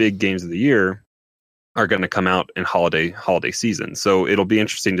of the big games of the year are going to come out in holiday season. So it'll be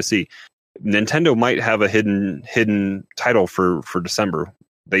interesting to see. Nintendo might have a hidden title for December.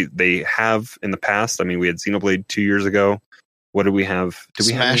 They have in the past. I mean, we had Xenoblade 2 years ago. What did we have? Did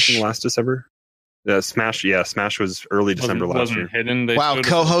we have anything last December? Smash, Smash was early December last year. Hidden. Wow,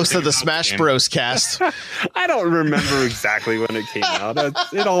 co-host of the Smash Bros. Cast. I don't remember exactly when it came out.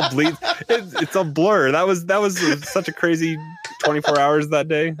 It all bleeds. It's a blur. That was such a crazy 24 hours that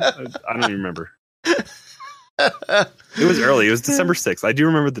day. I don't even remember. It was early. It was December 6th. I do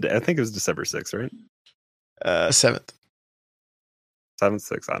remember the day. I think it was December 6th, right? 7th.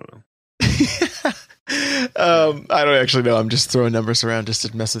 7th, 6th. I don't know. I don't actually know. I'm just throwing numbers around just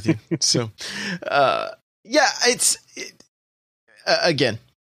to mess with you. So, again,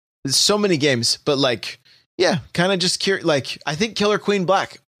 there's so many games, but like Yeah, kind of just curious. Like, I think Killer Queen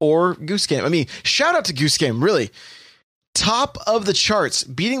Black or Goose Game. I mean, shout out to Goose Game, really. Top of the charts,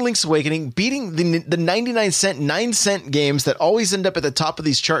 beating Link's Awakening, beating the 99-cent, 9-cent games that always end up at the top of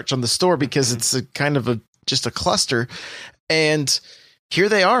these charts on the store because it's a kind of just a cluster. And here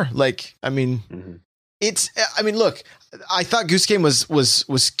they are. Like, I mean, look, I thought Goose Game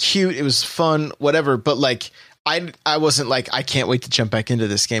was cute. It was fun, whatever. But like, I wasn't like, I can't wait to jump back into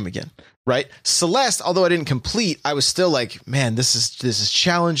this game again. Right. Celeste, although I didn't complete, I was still like, man, this is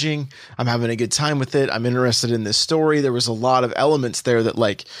challenging. I'm having a good time with it. I'm interested in this story. There was a lot of elements there that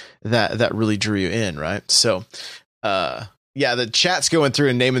like that really drew you in. Right. So, yeah, the chat's going through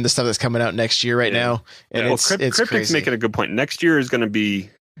and naming the stuff that's coming out next year right now. And it's Cryptic's crazy. making a good point. Next year is going to be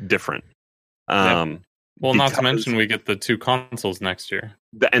different. Well, not to mention we get the 2 consoles next year.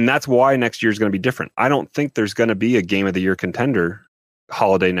 And that's why next year is going to be different. I don't think there's going to be a Game of the Year contender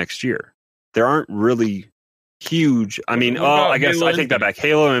holiday next year. There aren't really huge. I mean, I guess Halo I take that back.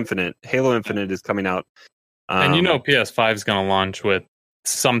 Halo Infinite is coming out. And PS5 is going to launch with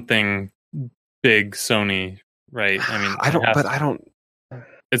something big Sony, right? I mean, I don't.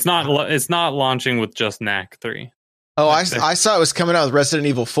 It's not launching with just Knack 3. Oh, I saw it was coming out with Resident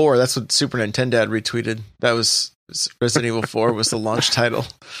Evil 4. That's what Super Nintendo had retweeted. That was Resident Evil 4 was the launch title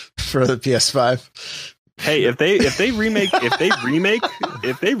for the PS5. Hey, if they remake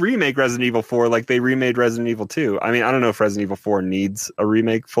Resident Evil 4 like they remade Resident Evil 2. I mean, I don't know if Resident Evil 4 needs a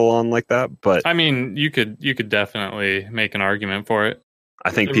remake full on like that, but I mean, you could definitely make an argument for it.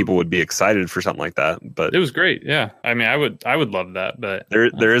 I think people would be excited for something like that, but it was great. Yeah. I mean, I would love that, but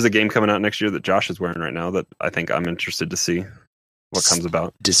there is a game coming out next year that Josh is wearing right now that I think I'm interested to see what comes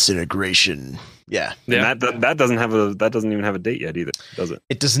about. Disintegration. Yeah. And that doesn't even have a date yet either, does it?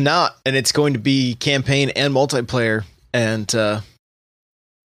 It does not. And it's going to be campaign and multiplayer. And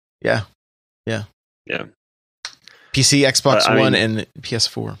yeah. PC, Xbox One, and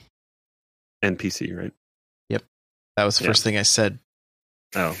PS4. And PC, right? Yep. That was the first thing I said.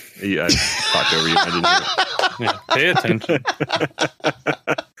 Oh, yeah, I talked over you. I didn't hear it. Yeah, pay But attention.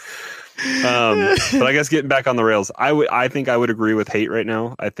 I guess getting back on the rails, I think I would agree with Hate right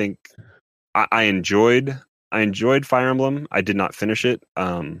now. I think I enjoyed Fire Emblem. I did not finish it,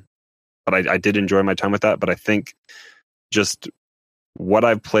 but I did enjoy my time with that. But I think just what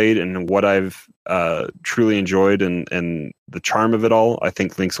I've played and what I've truly enjoyed and the charm of it all, I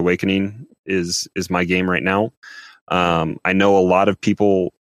think Link's Awakening is my game right now. I know a lot of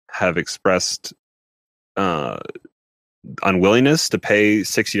people have expressed unwillingness to pay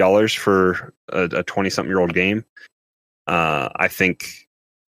 $60 for a 20-something-year-old game. I think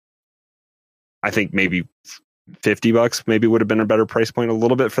maybe $50 maybe would have been a better price point, a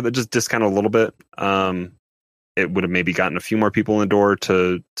little bit for the just discount a little bit. It would have maybe gotten a few more people in the door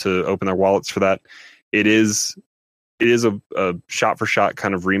to open their wallets for that. It is a shot for shot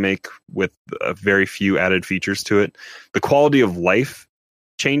kind of remake with a very few added features to it. The quality of life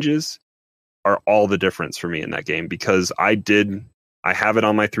changes are all the difference for me in that game, because I have it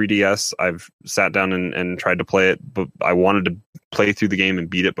on my 3DS. I've sat down and tried to play it, but I wanted to play through the game and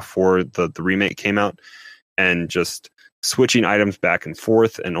beat it before the remake came out, and just switching items back and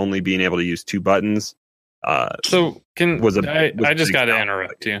forth and only being able to use 2 buttons. I just got to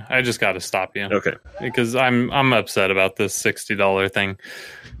interrupt you. I just got to stop you. Okay. Because I'm upset about this $60 thing.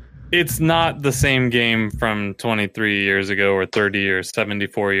 It's not the same game from 23 years ago or 30 or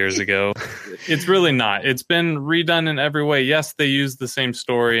 74 years ago. It's really not. It's been redone in every way. Yes, they use the same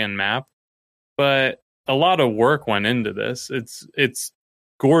story and map, but a lot of work went into this. It's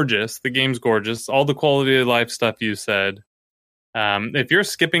gorgeous. The game's gorgeous. All the quality of life stuff you said. If you're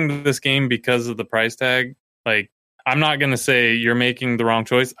skipping this game because of the price tag, like, I'm not going to say you're making the wrong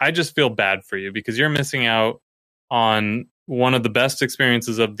choice. I just feel bad for you because you're missing out on one of the best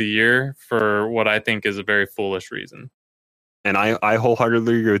experiences of the year for what I think is a very foolish reason. And I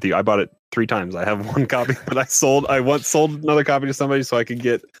wholeheartedly agree with you. I bought it 3 times. I have 1 copy, but I once sold another copy to somebody so I could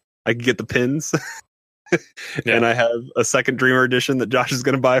get the pins. Yeah. And I have a second Dreamer edition that Josh is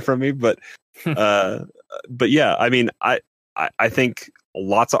going to buy from me. But yeah, I mean, I think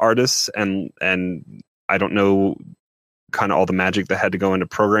lots of artists and I don't know kind of all the magic that had to go into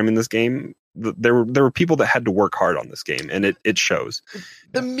programming this game. There were people that had to work hard on this game, and it shows.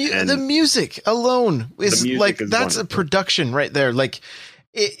 The music alone is like that's wonderful. A production right there. Like,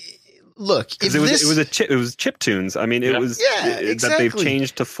 look, if it was chip tunes. I mean, it was exactly. that they've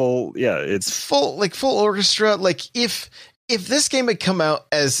changed to full. Yeah, it's full orchestra. Like if this game had come out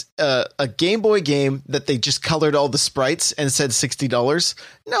as a Game Boy game that they just colored all the sprites and said $60,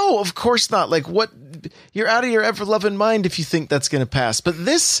 no, of course not. Like, what? You're out of your ever-loving mind if you think that's going to pass. But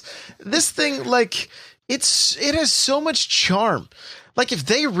this thing, like, it has so much charm. Like if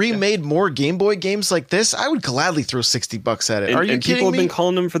they remade more Game Boy games like this, I would gladly throw $60 at it. Are you and kidding people me? have been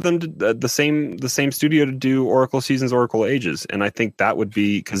calling them for them to the same studio to do Oracle Seasons, Oracle Ages, and I think that would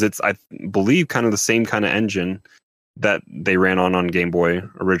be because it's, I believe, kind of the same kind of engine that they ran on Game Boy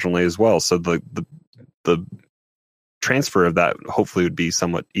originally as well. So the transfer of that hopefully would be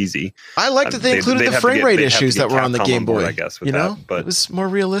somewhat easy. I like that they included the frame rate issues that were on the Game Boy. I guess, with you know, that, but it was more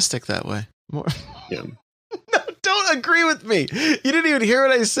realistic that way. More. Yeah. No, don't agree with me. You didn't even hear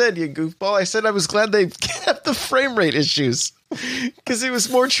what I said, you goofball. I said I was glad they kept the frame rate issues because it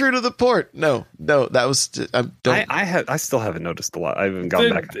was more true to the port. No, that was. I still haven't noticed a lot. I haven't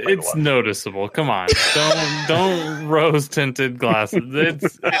gone back. And it's noticeable. Come on, don't rose tinted glasses.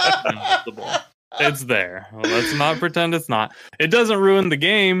 It's noticeable. It's there. Well, let's not pretend it's not. It doesn't ruin the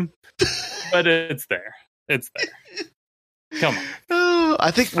game, but it's there. It's there. Come on. Oh,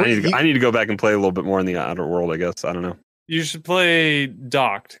 I think I need to go back and play a little bit more in the Outer World, I guess. I don't know. You should play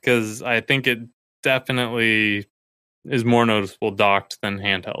docked because I think it definitely is more noticeable docked than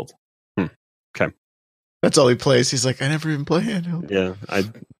handheld. Okay. That's all he plays. He's like, I never even play handheld. Yeah.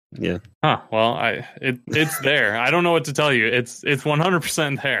 Huh. Well, it's there. I don't know what to tell you. It's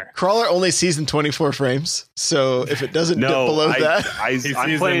 100% there. Crawler only sees in 24 frames, so if it doesn't dip below that, he sees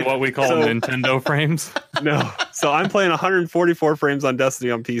in what we call Nintendo frames. No, so I'm playing 144 frames on Destiny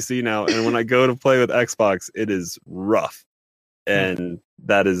on PC now, and when I go to play with Xbox, it is rough, and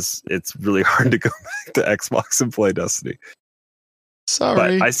it's really hard to go back to Xbox and play Destiny.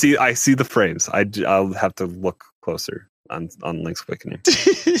 Sorry, but I see the frames. I'll have to look closer on Link's Awakening.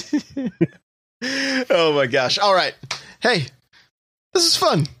 Oh my gosh! All right, hey, this is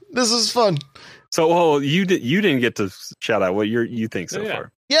fun. So, you didn't get to shout out what you think so far.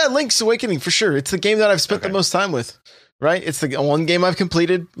 Yeah, Link's Awakening for sure. It's the game that I've spent the most time with. Right? It's the one game I've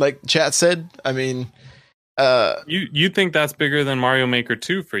completed. Like chat said. I mean, you think that's bigger than Mario Maker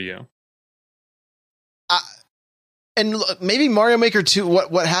 2 for you? And maybe Mario Maker 2.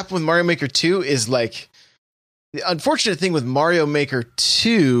 What happened with Mario Maker 2 is like the unfortunate thing with Mario Maker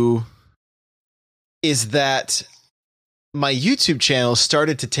 2 is that my YouTube channel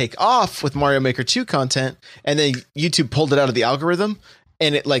started to take off with Mario Maker 2 content, and then YouTube pulled it out of the algorithm,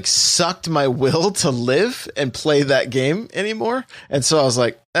 and it like sucked my will to live and play that game anymore. And so I was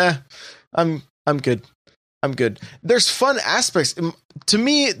like, I'm good. There's fun aspects. To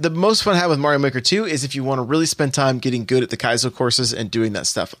me, the most fun I have with Mario Maker 2 is if you want to really spend time getting good at the Kaizo courses and doing that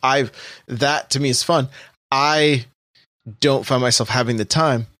stuff. That to me is fun. I don't find myself having the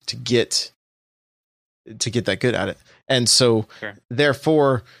time to get that good at it. And so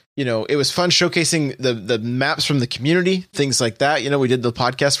therefore, it was fun showcasing the maps from the community, things like that. We did the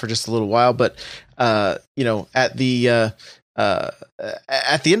podcast for just a little while, but at the end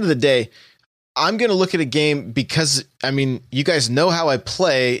of the day, I'm going to look at a game because, I mean, you guys know how I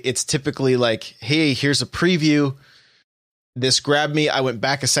play. It's typically like, hey, here's a preview. This grabbed me. I went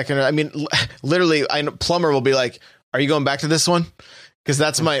back a second. I mean, literally, Plumber will be like, are you going back to this one? Because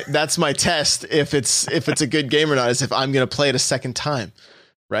that's my test if it's a good game or not, is if I'm going to play it a second time.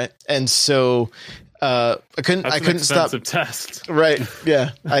 Right. And so I couldn't stop. Test. Right. Yeah.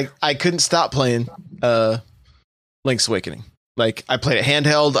 I couldn't stop playing Link's Awakening. Like I played it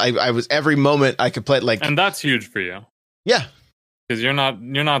handheld. I was every moment I could play it and that's huge for you. Yeah. Because you're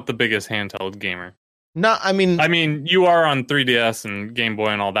not the biggest handheld gamer. No, I mean you are on 3DS and Game Boy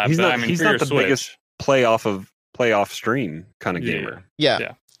and all that. He's but not the biggest playoff stream kind of gamer.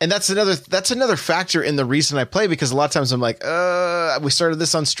 Yeah. And that's another factor in the reason I play, because a lot of times I'm like, we started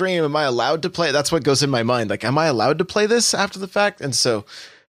this on stream. Am I allowed to play? That's what goes in my mind. Like, am I allowed to play this after the fact? And so,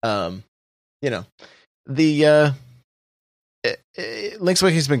 Link's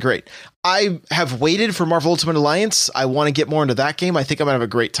Awakening has been great. I have waited for Marvel Ultimate Alliance. I want to get more into that game. I think I'm gonna have a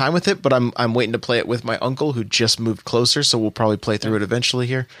great time with it, but I'm waiting to play it with my uncle who just moved closer, so we'll probably play through it eventually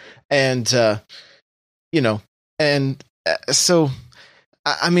here. And so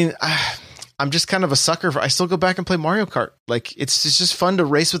I mean, I'm just kind of a sucker for. I still go back and play Mario Kart. Like it's just fun to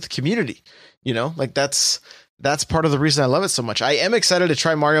race with the community. Like that's part of the reason I love it so much. I am excited to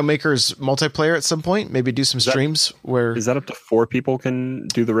try Mario Maker's multiplayer at some point. Maybe do some streams where is that up to 4 people can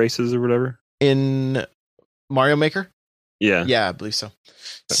do the races or whatever in Mario Maker. Yeah, I believe so.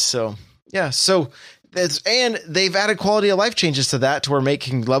 So and they've added quality of life changes to that, to where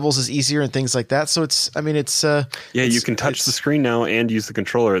making levels is easier and things like that. So you can touch the screen now and use the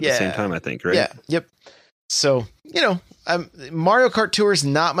controller at the same time, I think, right? Yeah. Yep. So, Mario Kart Tour is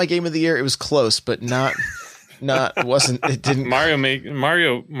not my game of the year. It was close, but not it didn't. Mario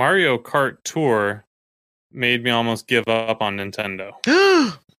Kart Tour made me almost give up on Nintendo.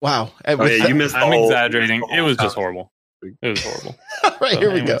 Wow. Oh, yeah, you missed the I'm whole- exaggerating. It was just Oh. horrible. It was horrible. All right,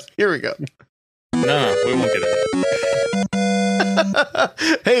 here we go. Anyways. Here we go. No, we won't get it.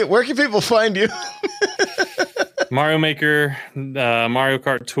 Hey, where can people find you? Mario Maker, Mario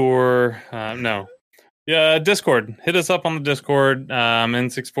Kart Tour. No. Yeah, Discord. Hit us up on the Discord.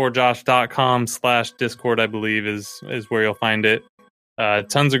 n64josh.com/Discord, I believe, is where you'll find it.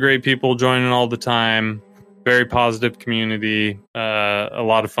 Tons of great people joining all the time. Very positive community. A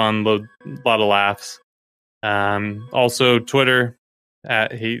lot of fun. A lot of laughs. Also, Twitter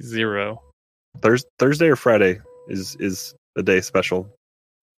at HateZero. Thursday or Friday is the day special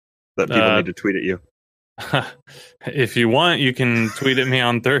that people need to tweet at you. If you want, you can tweet at me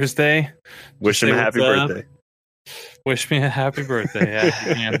on Thursday. Wish him a happy birthday. Wish me a happy birthday.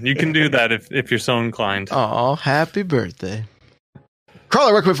 Yeah, you can do that if you're so inclined. Oh, happy birthday.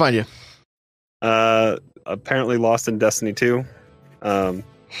 Crawler, where can we find you? Apparently lost in Destiny 2. So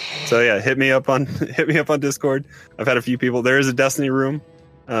yeah, hit me up on Discord. I've had a few people. There is a Destiny room.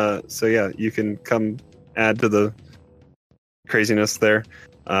 So yeah, you can come add to the craziness there.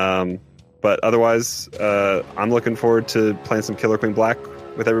 But otherwise, I'm looking forward to playing some Killer Queen Black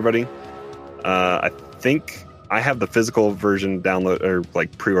with everybody. I think I have the physical version download or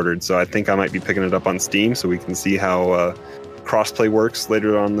like pre-ordered, so I think I might be picking it up on Steam so we can see how crossplay works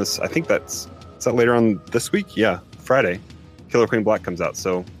later on this. I think is that later on this week? Yeah, Friday. Killer Queen Black comes out.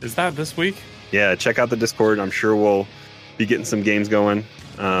 So is that this week? Yeah, check out the Discord. I'm sure we'll be getting some games going.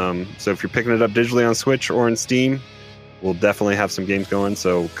 So if you're picking it up digitally on Switch or in Steam, we'll definitely have some games going.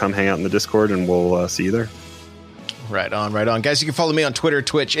 So come hang out in the Discord and we'll see you there. Right on, right on. Guys, you can follow me on Twitter,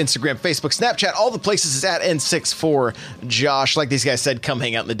 Twitch, Instagram, Facebook, Snapchat. All the places is at N64Josh. Like these guys said, come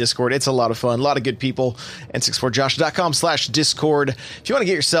hang out in the Discord. It's a lot of fun. A lot of good people. N64Josh.com/Discord. If you want to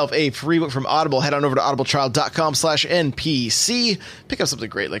get yourself a free book from Audible, head on over to audibletrial.com/NPC. Pick up something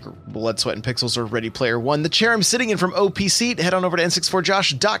great like Blood, Sweat, and Pixels or Ready Player One. The chair I'm sitting in from OP Seat. Head on over to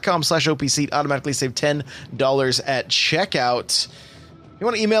N64Josh.com/OP Seat. Automatically save $10 at checkout. You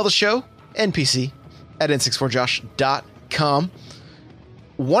want to email the show? NPC@n64josh.com.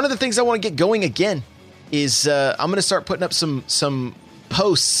 One of the things I want to get going again is I'm going to start putting up some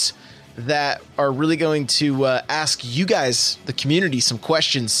posts that are really going to ask you guys, the community, some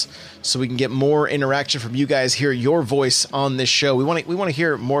questions so we can get more interaction from you guys, hear your voice on this show. We want to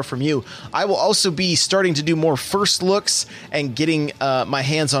hear more from you. I will also be starting to do more first looks and getting my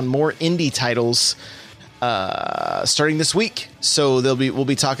hands on more indie titles starting this week. So we'll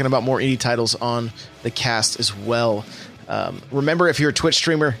be talking about more indie titles on the cast as well. Remember, if you're a Twitch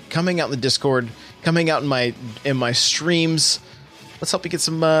streamer, come hang out in the Discord, come hang out in my streams. Let's help you get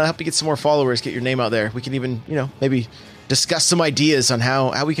some more followers, get your name out there. We can even, maybe discuss some ideas on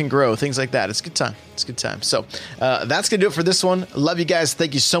how we can grow, things like that. It's a good time. It's a good time. So that's going to do it for this one. Love you guys.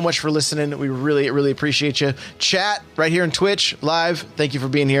 Thank you so much for listening. We really, really appreciate you. Chat right here on Twitch live. Thank you for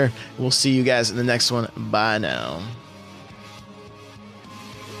being here. We'll see you guys in the next one. Bye now.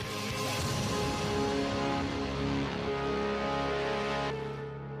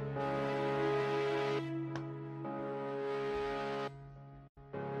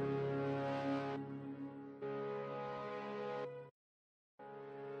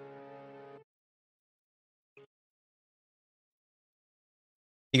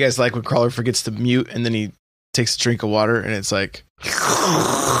 You guys like when Crawler forgets to mute and then he takes a drink of water and it's like...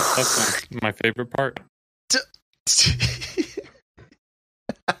 That's my favorite part.